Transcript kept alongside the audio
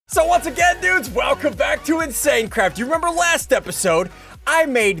So once again, dudes, welcome back to Insane Craft. You remember last episode, I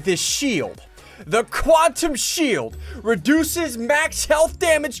made this shield. The Quantum Shield reduces max health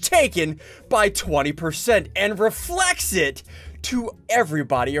damage taken by 20% and reflects it to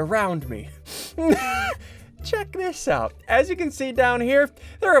everybody around me. Check this out. As you can see down here,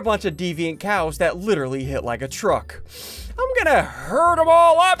 there are a bunch of deviant cows that literally hit like a truck. I'm gonna herd them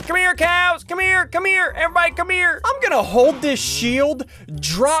all up. Come here, cows. Come here. Come here. Everybody, come here. I'm gonna hold this shield,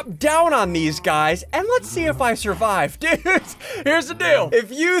 drop down on these guys, and let's see if I survive. Dudes, here's the deal.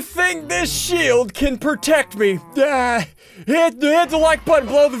 If you think this shield can protect me, hit the like button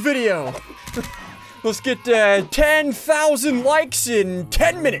below the video. Let's get 10,000 likes in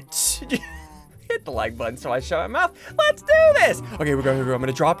 10 minutes. Hit the like button so I show my mouth. Let's do this. Okay, here we go. I'm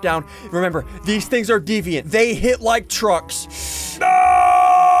gonna drop down. Remember, these things are deviant. They hit like trucks.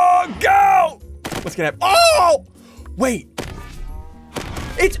 No, go. What's gonna happen? Oh, wait.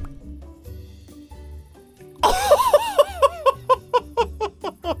 It's.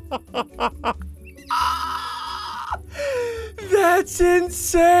 That's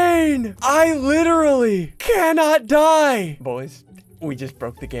insane. I literally cannot die. Boys, we just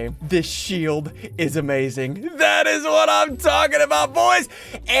broke the game. This shield is amazing. That is what I'm talking about, boys.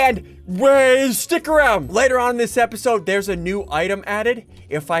 And stick around. Later on in this episode, there's a new item added.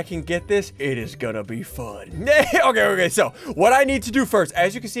 If I can get this, it is gonna be fun. Okay, so what I need to do first,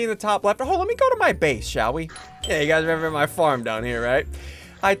 as you can see in the top left, let me go to my base, shall we? Yeah, you guys remember my farm down here, right?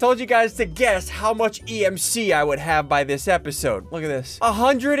 I told you guys to guess how much EMC I would have by this episode. Look at this.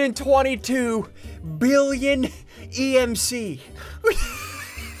 122 billion EMC.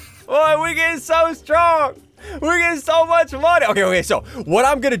 Boy, we're getting so strong. We're getting so much money. Okay, so what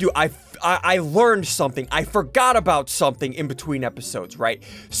I'm gonna do, I learned something. I forgot about something in between episodes, right?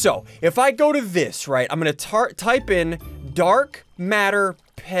 So if I go to this, right, I'm gonna type in dark matter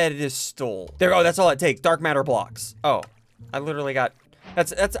pedestal. There we go, that's all it takes, dark matter blocks. Oh, I literally got...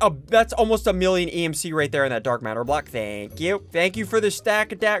 That's almost a million EMC right there in that dark matter block. Thank you. Thank you for the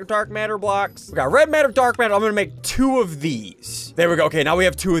stack of dark matter blocks. We got red matter, dark matter. I'm gonna make 2 of these. There we go. Okay, now we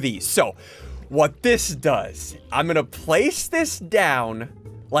have 2 of these. So what this does, I'm gonna place this down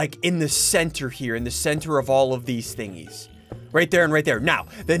like in the center here, in the center of all of these thingies. Right there and right there. Now,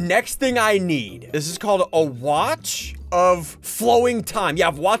 the next thing I need, this is called a watch of flowing time. Yeah,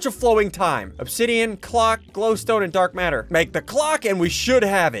 watch of flowing time. Obsidian, clock, glowstone, and dark matter. Make the clock and we should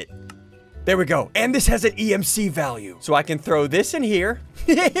have it. There we go. And this has an EMC value. So I can throw this in here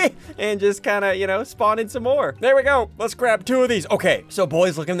and just kind of, you know, spawn in some more. There we go. Let's grab 2 of these. Okay, so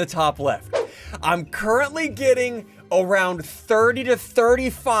boys, look in the top left. I'm currently getting around 30 to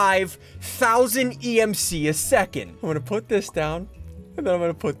 35,000 EMC a second. I'm gonna put this down, and then I'm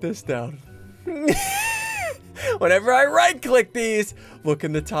gonna put this down. Whenever I right-click these, look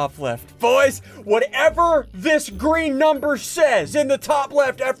in the top left. Boys, whatever this green number says in the top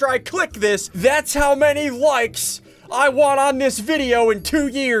left after I click this, that's how many likes I want on this video in 2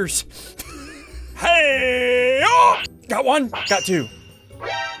 years. Hey! Oh! Got 1, got 2.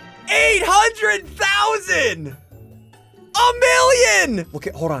 800,000! A million! Look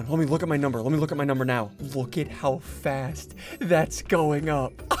at, hold on, let me look at my number. Let me look at my number now. Look at how fast that's going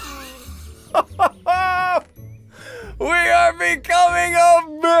up. We are becoming a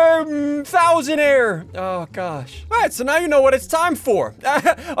thousandaire. Oh, gosh. All right, so now you know what it's time for.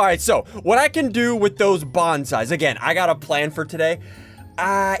 All right, so what I can do with those bonsais. Again, I got a plan for today.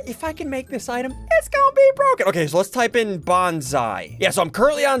 If I can make this item, it's gonna be broken. Okay, so let's type in bonsai. Yeah, so I'm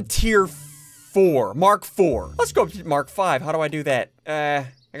currently on tier 4, Mark 4. Let's go to Mark 5. How do I do that?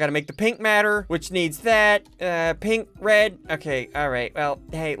 I gotta make the pink matter, which needs that. Pink, red. Okay, all right. Well,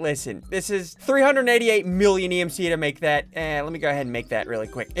 hey, listen. This is 388 million EMC to make that. Let me go ahead and make that really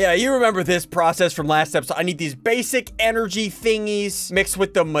quick. Yeah, you remember this process from last episode. I need these basic energy thingies mixed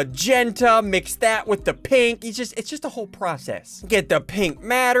with the magenta, mix that with the pink. It's just a whole process. Get the pink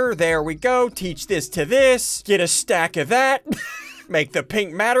matter. There we go. Teach this to this. Get a stack of that. Make the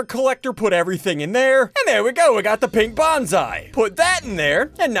pink matter collector, put everything in there, and there we go, we got the pink bonsai. Put that in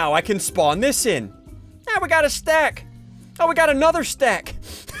there, and now I can spawn this in. Now we got a stack. Oh, we got another stack.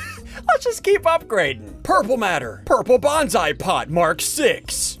 Let's just keep upgrading. Purple matter, purple bonsai pot, Mark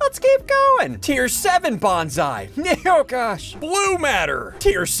 6. Let's keep going. Tier 7 bonsai. Oh gosh. Blue matter,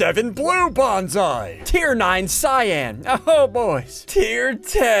 Tier 7 blue bonsai. Tier 9 cyan. Oh boys. Tier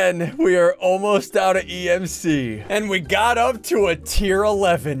 10, we are almost out of EMC. And we got up to a Tier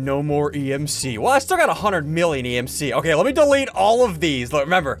 11, no more EMC. Well, I still got 100 million EMC. Okay, let me delete all of these. Look,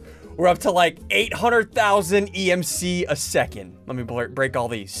 remember, we're up to like 800,000 EMC a second. Let me break all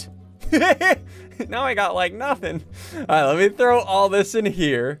these. Now I got like nothing. All right, let me throw all this in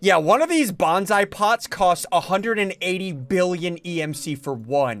here. Yeah, one of these bonsai pots costs 180 billion EMC for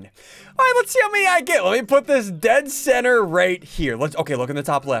one. All right, let's see how many I get. Let me put this dead center right here. Okay, look in the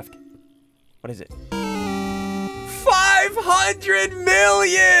top left. What is it? 500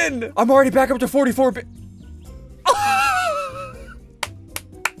 million! I'm already back up to 44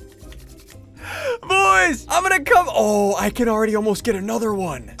 Boys, I'm gonna come. Oh, I can already almost get another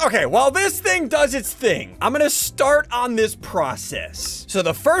one. Okay, while this thing does its thing, I'm gonna start on this process. So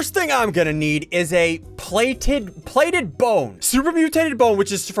the first thing I'm gonna need is a plated bone. Super mutated bone,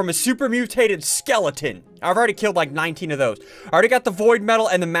 which is from a super mutated skeleton. I've already killed like 19 of those. I already got the void metal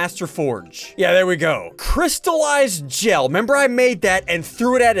and the master forge. Yeah, there we go. Crystallized gel. Remember I made that and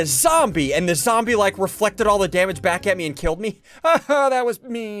threw it at a zombie, and the zombie like reflected all the damage back at me and killed me? Oh, that was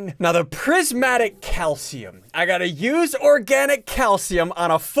mean. Now the prismatic calcium. I gotta use organic calcium on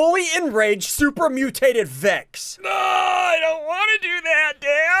a fully enraged super mutated Vex. No, I don't want to do that,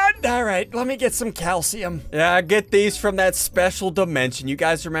 Dad. All right, let me get some calcium. Yeah, I get these from that special dimension. You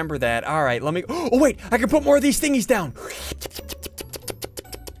guys remember that? All right, let me. Oh wait, I can put more of these thingies down.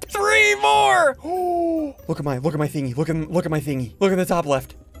 3 more. Oh, look at my thingy. Look at my thingy. Look at the top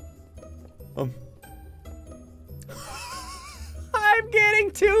left. I'm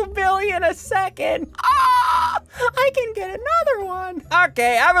getting 2 billion a second. Ah, I can get another one.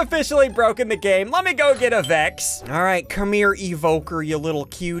 Okay, I've officially broken the game. Let me go get a Vex. All right, come here, Evoker, you little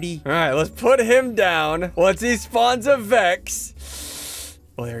cutie. All right, let's put him down. Once he spawns a Vex.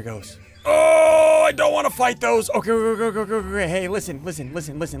 Oh, there he goes. Oh, I don't want to fight those. Okay, go. Hey, listen. I'm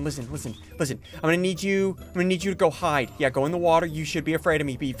gonna need you to go hide. Yeah, go in the water. You should be afraid of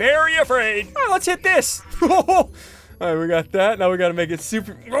me. Be very afraid. All right, let's hit this. All right, we got that. Now we gotta make it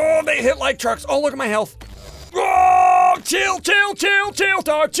super. Oh, they hit like trucks. Oh, look at my health. Oh, chill, dog,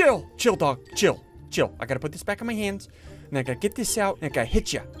 chill. I gotta put this back in my hands, and I gotta get this out, and I gotta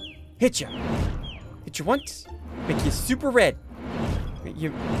hit you once, make you super red. Are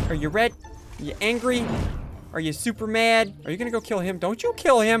you red? Are you angry? Are you super mad? Are you gonna go kill him? Don't you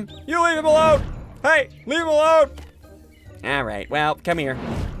kill him. You leave him alone. Hey, leave him alone. All right, well, come here.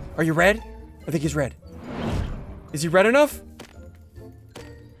 Are you red? I think he's red. Is he red enough?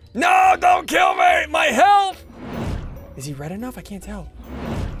 No, don't kill me! My health! Is he red enough? I can't tell.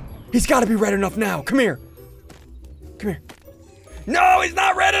 He's gotta be red enough now. Come here. No, he's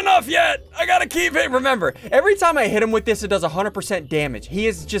not red enough yet. I gotta keep him. Remember, every time I hit him with this, it does 100% damage. He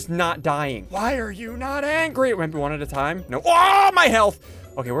is just not dying. Why are you not angry? Maybe one at a time. No. Oh, my health.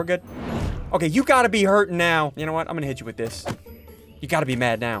 Okay, we're good. Okay, you gotta be hurting now. You know what? I'm gonna hit you with this. You gotta be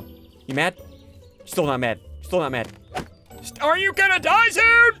mad now. You mad? Still not mad. Are you gonna die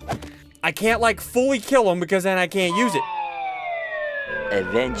soon? I can't like fully kill him because then I can't use it.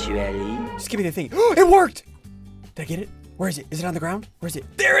 Eventually. Just give me the thing. It worked! Did I get it? Where is it? Is it on the ground? Where is it?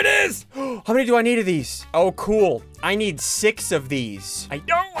 There it is! How many do I need of these? Oh, cool. I need 6 of these. I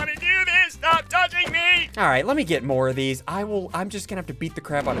don't want to do this! Stop touching me! All right, let me get more of these. I'm just gonna have to beat the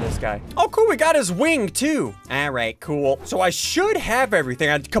crap out of this guy. Oh, cool, we got his wing, too. All right, cool. So I should have everything.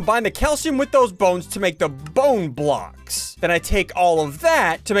 I'd combine the calcium with those bones to make the bone blocks. Then I take all of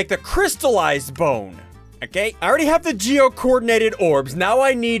that to make the crystallized bone. Okay, I already have the geo-coordinated orbs. Now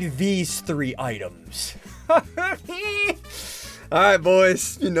I need these 3 items. All right,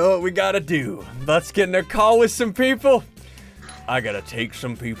 boys, you know what we gotta do. Let's get in a call with some people. I gotta take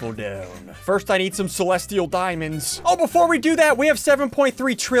some people down. First, I need some celestial diamonds. Oh, before we do that, we have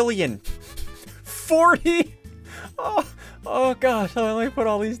 7.3 trillion. 40? Oh gosh, let me put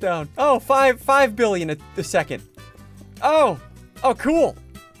all these down. Oh, 5 billion a second. Oh, cool.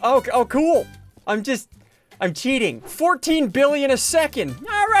 Oh, cool. I'm cheating. 14 billion a second.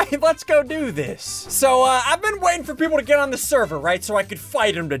 All right, let's go do this. So, I've been waiting for people to get on the server, right? So I could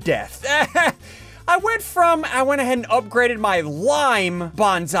fight them to death. I went ahead and upgraded my lime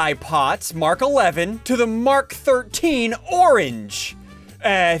bonsai pots, Mark 11, to the Mark 13 orange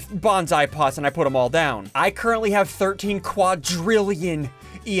bonsai pots, and I put them all down. I currently have 13 quadrillion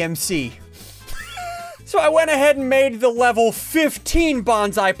EMC. So I went ahead and made the level 15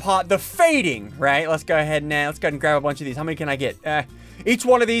 bonsai pot, the fading, right? Let's go ahead and grab a bunch of these. How many can I get? Each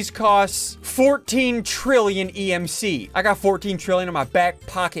one of these costs 14 trillion EMC. I got 14 trillion in my back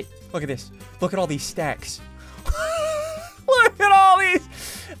pocket. Look at this. Look at all these stacks. Look at all these.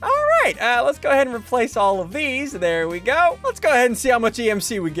 All right, let's go ahead and replace all of these. There we go. Let's go ahead and see how much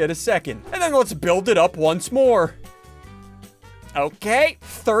EMC we get a second. And then let's build it up once more. Okay,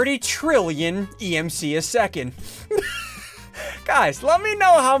 30 trillion EMC a second. Guys, let me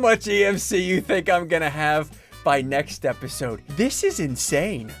know how much EMC you think I'm gonna have by next episode. This is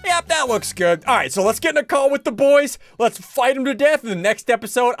insane. Yep, that looks good. All right, so let's get in a call with the boys. Let's fight them to death. In the next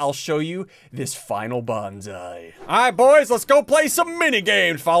episode, I'll show you this final bonsai. All right, boys, let's go play some mini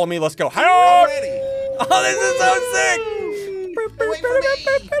games. Follow me. Let's go. Oh, this is so sick.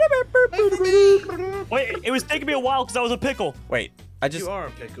 Wait, it was taking me a while because I was a pickle. Wait, You are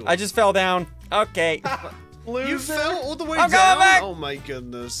a pickle. I just fell down. Okay. You fell all the way I'm down? going back. Oh my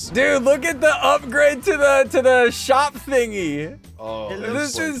goodness. Dude, look at the upgrade to the shop thingy. Oh,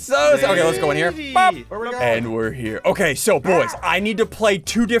 This is so sick. Okay, let's go in here. Bop. Where we going? And we're here. Okay, so boys, I need to play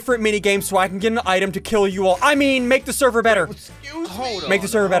 2 different mini games so I can get an item to kill you all. I mean, make the server better. Hold on. Make the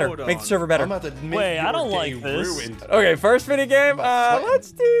server better. hold Make the on. server better. I'm about to make Wait, I your don't day like this. ruined. Okay, first mini game.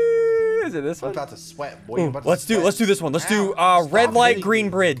 Let's do. Is it this I'm one? about to sweat, boy. I'm Ooh, about to let's do sweat. this one. Let's do Ow, red stop light, hitting green me.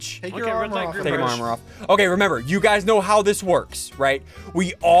 bridge. Take Okay, your red armor light, off. green Take my bridge. armor off. Okay, remember, you guys know how this works, right?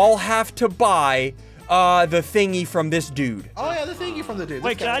 We all have to buy the thingy from this dude. Oh yeah, the thingy from the dude.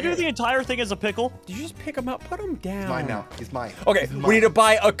 Wait, can I do the entire thing as a pickle? Did you just pick him up? Put him down. He's mine now. He's mine. Okay, He's we need to mine.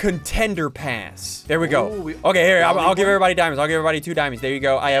 buy a contender pass. There we go. Ooh, Okay, here, I'll I'll give leave everybody diamonds. I'll give everybody 2 diamonds. There you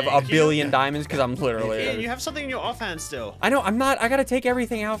go. I have a Thank you. billion diamonds because I'm Ian, literally. you have something in your offhand still. I know. I'm not. I gotta take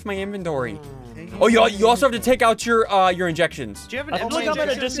everything out of my inventory. Oh, you also have to take out your injections. Do you have an I feel empty like I'm at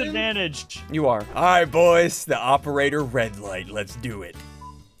a injection bin? disadvantage. You are. All right, boys. The operator red light. Let's do it.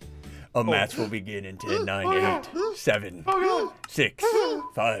 A match will begin in 10, 9, 8, 7, 6,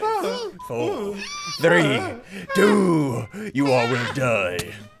 5, 4, 3, 2. You all will die.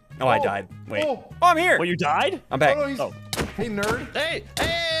 Oh, I died. Wait. Oh. Oh, I'm here. Well, you died? I'm back. Oh, he's... Hey, nerd. Hey,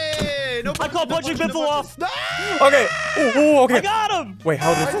 hey! No I called punching Biffle off. Okay. Ooh, okay. I got him. Wait,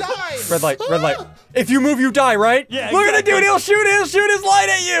 how I does died. red light? Red light. If you move, you die, right? Yeah, Look at the exactly. dude. He'll shoot his light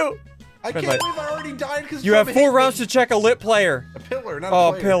at you. I Red can't light. believe I already died because You have 4 rounds to check a lit player. A pillar, not Oh,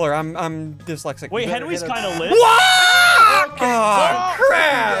 a player. pillar. I'm dyslexic. Wait, better Henry's hit him. kind of lit. What? Okay, Oh, so-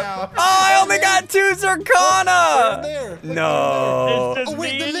 crap. Yeah. Oh, I only got 2 Right zircona. there. No. It's just Oh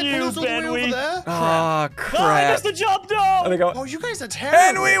wait, me the and lip you, balloon's all the way over Benwee. there. Ah, No, I crap. missed the jump, There they though. go. Oh, you guys are And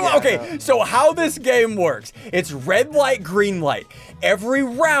terrible. we okay. So how this game works? It's red light, green light. Every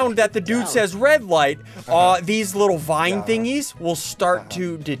round that the dude says red light, these little vine thingies will start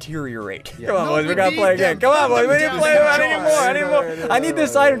to deteriorate. Come on, No, boys, we we gotta need play again. them. Come on, boys, we need to Down, play. down, I need down. more. I need more. I need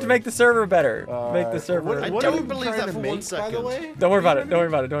this item to make the server better. Make the server. I What don't are you believe trying that to for make, 1 By the second. way? Don't worry about it. Don't worry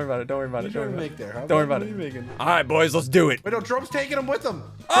about it. Don't worry about it. Don't worry about it. Don't What are you worry trying about to make there? Don't worry about What are you it. making? All right, boys, let's do it. Wait, no, Drum's taking him with him.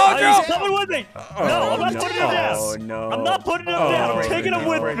 Oh, He's Joe! coming with me. No, I'm not putting him Oh, down. no. I'm not putting him Oh, down. I'm break taking it, him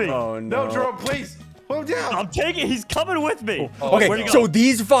break with it. me. Oh, no. No, Drum, please. Put him down. I'm taking. He's coming with me. Okay, Where'd he go? so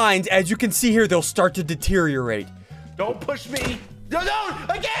these vines, as you can see here, they'll start to deteriorate. Don't push me. No,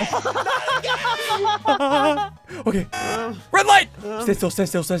 again. Not again. Okay. Red light! Stay still, stay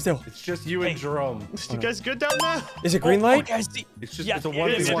still, stay still. It's just you and Drum. You guys good down there? Is it green light? Okay, I see. It's just Yeah, it's a it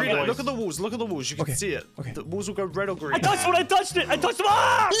one is v green one. light. Look at the walls. Look at the walls. You can Okay, see it. okay. The walls will go red or green. I touched when I touched it. I touched him.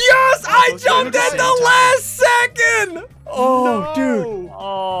 Ah! Yes! I Oh, jumped so at you the got last second! Oh, dude.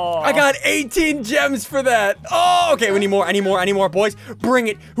 Oh. I got 18 gems for that. Oh, okay, we need more. I need more, boys. Bring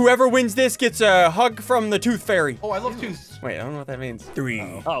it. Whoever wins this gets a hug from the Tooth Fairy. Oh, I love tooth. Wait, I don't know what that means. 3,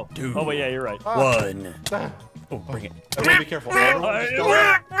 Oh. 2, Oh, wait, yeah, you're right. 1. Ah, Oh, bring it. okay, be careful. Everyone just go.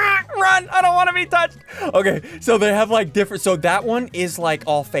 Run! I don't want to be touched. Okay, so they have like different. So that one is like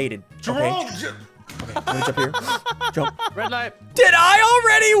all faded. Okay, Drum. let me jump here. Jump. Red light. Did I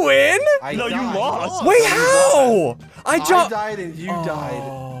already win? I No, you died. lost. Wait, how? I I jumped. died and you died.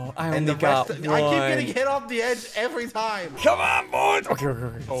 Oh, I And only the got rest, one. I keep getting hit off the edge every time. Come on, boys. Okay,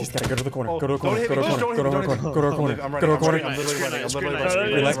 just gotta go to the corner. Oh, Go to the corner. don't hit Go to me, the corner. don't Go to hit the me, corner. Go to the corner. I'm Go to the running, corner. I'm literally running. I'm literally Green light.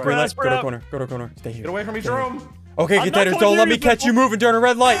 running. Green light. Green light. Go to the Spread corner. Go to the corner. Stay here. Get away from me, Stay here. Drum. Okay, I'm not contenders, going don't let near me you, catch you Biffle. moving during a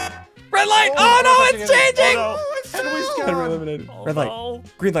red light. Red light! Oh, Oh, no, I'm it's touching it. changing! Oh, Henry's Enemy gone. eliminated. no. Red light. Oh,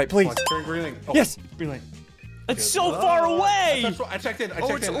 Green light, please. Come on, turn green light. Oh, Yes. Green light. it's so far away. That's what I checked in. I Oh,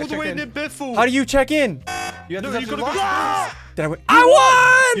 checked it's in. I all the way checked near in. Biffle. How do you check in? You have to No, touch you the gotta lock. go. Did I win?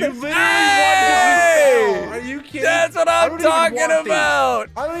 I won! You literally Hey! won because you fell. Are you kidding? That's what I I'm don't even talking want these. about.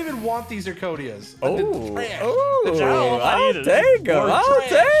 I don't even want these Zirconias. Oh, I'll I'll eat it. take them. Or I'll trash.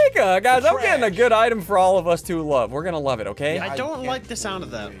 take them. Guys, I'm Trash. getting a good item for all of us to love. We're going to love it, okay? I don't like the sound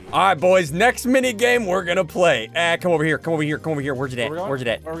of that. All right, boys. Next mini game we're going to play. Come over here. Come over here. Come over here. Where's it at? Where we going? Where's it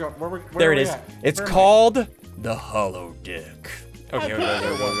at? Where we going? Where There are it we is. at? It's Where am I? called the Hollow Deck. Okay, go.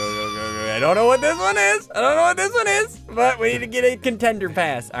 I don't know what this one is. I don't know what this one is, but we need to get a contender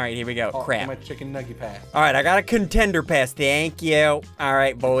pass. All right, here we go. Oh, Crap. my chicken nugget pass. All right, I got a contender pass. Thank you. All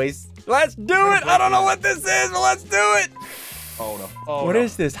right, boys. Let's do it. I don't know what this is, but let's do it. Oh no. Oh, What no.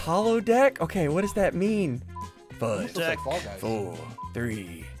 is this? Hollow deck? Okay, what does that mean? 5, Looks like Fall Guys. 4,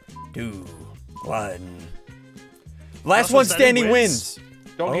 3, 2, 1. Last one standing wins.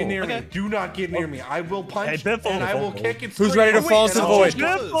 Don't get near okay. me. Do not get near me. I will punch Hey, Biffle. and I will kick and Who's scream. ready to fall into the void?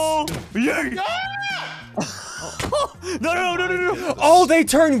 No. Oh, they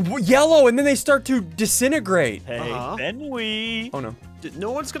turn yellow and then they start to disintegrate. Hey, then we. Oh no.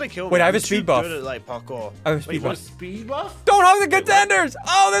 No one's gonna kill me. Wait, I have a I'm too speed buff. Good at, like, parkour. I have a speed Wait, what, buff. speed buff? Don't hug the contenders!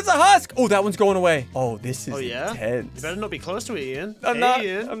 Oh, there's a husk! Oh, that one's going away. Oh, this is Oh yeah. intense. You better not be close to it, Ian. I'm Hey, not.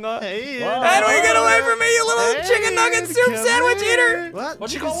 Ian. I'm not. Hey, Ian. What? How do we get away from me, you little Hey, chicken nugget soup come sandwich here. eater? What?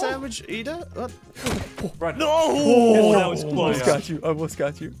 What'd you Chicken call him? sandwich eater? What? Run. No. Oh, that was almost close. got you. Almost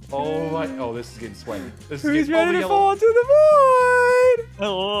got you. Oh my! Oh, this is getting sweaty. This is Who's getting ready to yellow. fall into the void?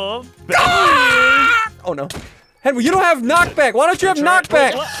 Oh, Oh no. Henry, you don't have knockback. Why don't you have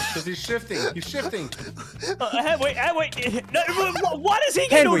knockback? Because he's shifting. He's shifting. wait. No, why does he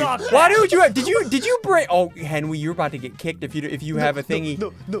get Henry, no knockback? why don't you have? Did you break? Oh, Henry, you're about to get kicked if you have a thingy.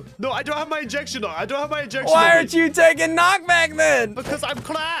 No, I don't have my injection on. I don't have my injection on. Why aren't you taking knockback then? Because I'm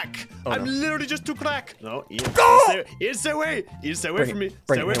crack. Oh, I'm no. literally just too crack. No, Ian. Go! Ian, stay away. Ian, stay away from me.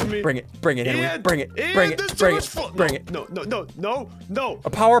 Stay away from me. Bring it, Henry. Ian, Bring it, Ian, bring it, there's too bring much it, fun. bring it. No. A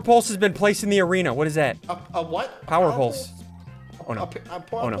power pulse has been placed in the arena. What is that? A what? Power pulse. Oh no. A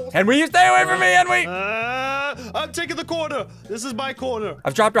Oh no. pulse? Henry, you stay away from me, Henry! I'm taking the corner. This is my corner.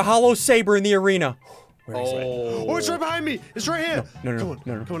 I've dropped a hollow saber in the arena. Where is it? Oh, it's right behind me. It's right here. No.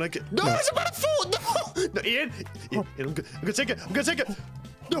 Come on, I get. No, it's about to fall. No, Ian, I'm gonna take it. I'm gonna take it.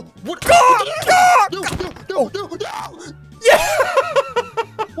 No, what? No.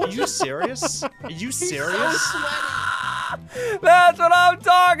 Are you serious? Are you serious? That's what I'm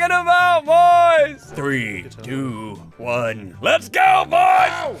talking about, boys! 3, 2, 1. Let's go,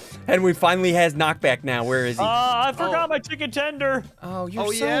 boys! Henry finally has knockback now. Where is he? I forgot my chicken tender. Oh, you're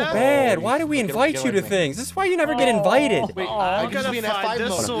Oh, so yeah? bad. Oh, Why do we get invite away you to from me. things? This is why you never get invited. Wait, I'm I just gonna be in fight F5 the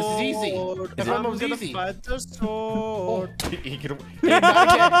mode. sword. This is easy. F5 mode's I'm easy. gonna fight the sword. Ian,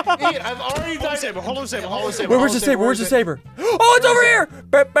 not again. Ian, I've already Hollow died. saber, hollow saber, hollow saber. Wait, where's the saber? Where's the saber? Oh, it's over here!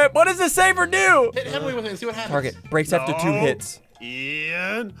 What does the saber do? Hit Henry with it and see what happens. Target breaks after 2 hits.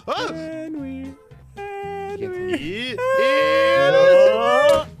 Ian. Ah! Henry. Ian.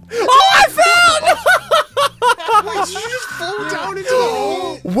 Oh, I fell! Wait, did you just fall down into the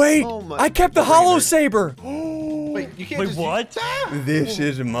hole? Wait, Oh my I kept the hollow saber. Wait, you can't Wait, just what? This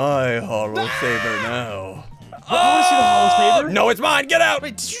is my hollow saber now. I want to see the hollow saber. No, it's mine. Get out.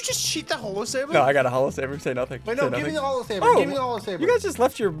 Wait, did you just cheat the hollow saber? No, I got a hollow saber. Say nothing. Wait, Say no, nothing. give me the hollow saber. Oh, Give me the hollow saber. You guys just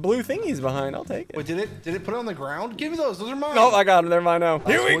left your blue thingies behind. I'll take it. Wait, did it put it on the ground? Give me those. Those are mine. No, I got them. They're mine now.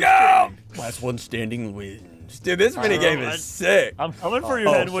 Here we go. Last one standing wins. Dude, this minigame is sick. I'm coming for you,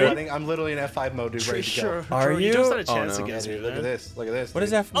 Oh, Henry. I'm literally in F5 mode, dude, ready to go. Sure. Are You just you? had a chance Oh, no. against me, Look at man. this. Look at this. What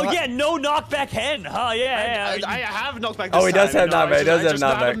is that? Oh yeah, no knockback hen. Huh? Yeah. I have knockback. Oh, This he does time, have you know, knockback, he does I have just know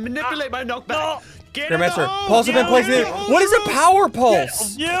how to knockback. manipulate my knockback. No. Get in the Grandmaster, hole. pulse has been placed in. What is a power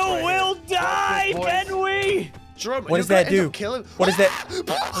pulse? You will die, boys. Henry. Jerome, What does you're that gonna end do? up killing- What is that?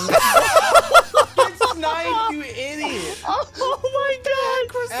 It's knife, you idiot. Oh my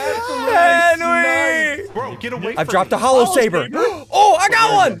Absolutely Henry! nice. Bro, get away I've from dropped me. a hollow Hollow saber. saber? Oh, I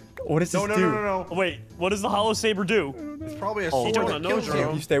got one. What does this No, no, do? no, no, no. Wait, what does the hollow saber do? It's probably a Oh, sword don't that wanna know, kills you.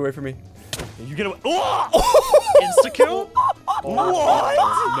 Jerome. You stay away from me. You get away. Oh! Insta kill? What?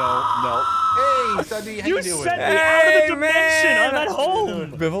 No. Hey, Sunday, how You you doing? sent me out of Hey, the dimension. man. I'm at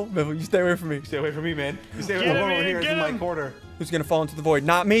home. Biffle, you stay away from me. Stay away from me, man. You stay away Get from him, me over Ian, here. It's get in my him. corner. Who's gonna fall into the void?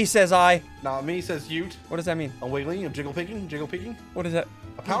 Not me, says I. Not me, says Ute. What does that mean? I'm wiggling. I'm jiggle picking. What is that?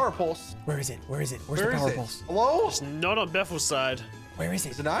 A power pulse. Where is it? Where's Where the is power it? pulse? Hello? It's not on Bethel's side. Where is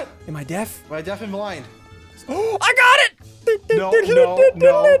Is it? it not? Am I deaf? Am I deaf and blind? Oh, I got it! No.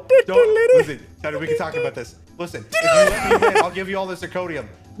 Don't. Listen, Tony, we can talk about this. Listen, if you let me win, I'll give you all this zirconium.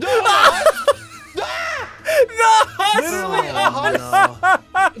 The Literally, a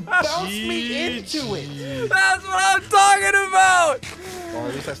husk bounced me into it. That's what I'm talking about! Well,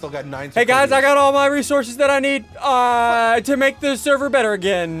 at least I still got 9 Hey guys, zirconium. I got all my resources that I need to make the server better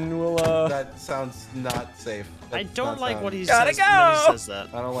again. We'll That sounds not safe. I That don't not like sound- what he Gotta says when go. he says that.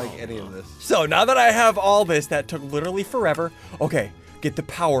 I don't like any of this. So now that I have all this, that took literally forever. Okay, get the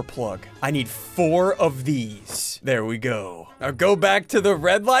power plug. I need 4 of these. There we go. Now go back to the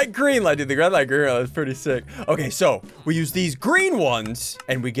red light, green light. Dude, the red light, green light, that's pretty sick. Okay, so we use these green ones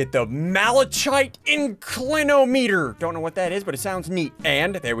and we get the malachite inclinometer. Don't know what that is, but it sounds neat.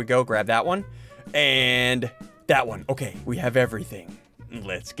 And there we go, grab that one. And that one. Okay, we have everything.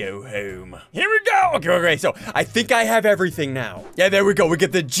 Let's go home. Here we go. Okay, so I think I have everything now. Yeah, there we go. We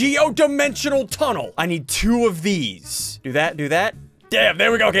get the geodimensional tunnel. I need 2 of these. Do that. Damn,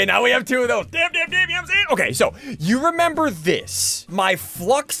 there we go. Okay, now we have 2 of those. Damn. I'm saying? Okay, so you remember this, my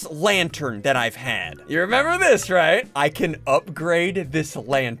flux lantern that I've had. You remember this, right? I can upgrade this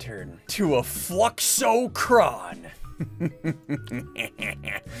lantern to a Fluxocron.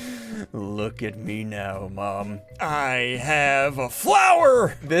 Look at me now, Mom. I have a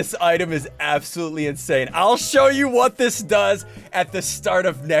flower. This item is absolutely insane. I'll show you what this does at the start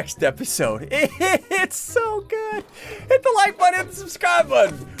of next episode. It's so good. Hit the like button, hit the subscribe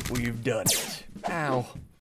button. We've done it. Ow.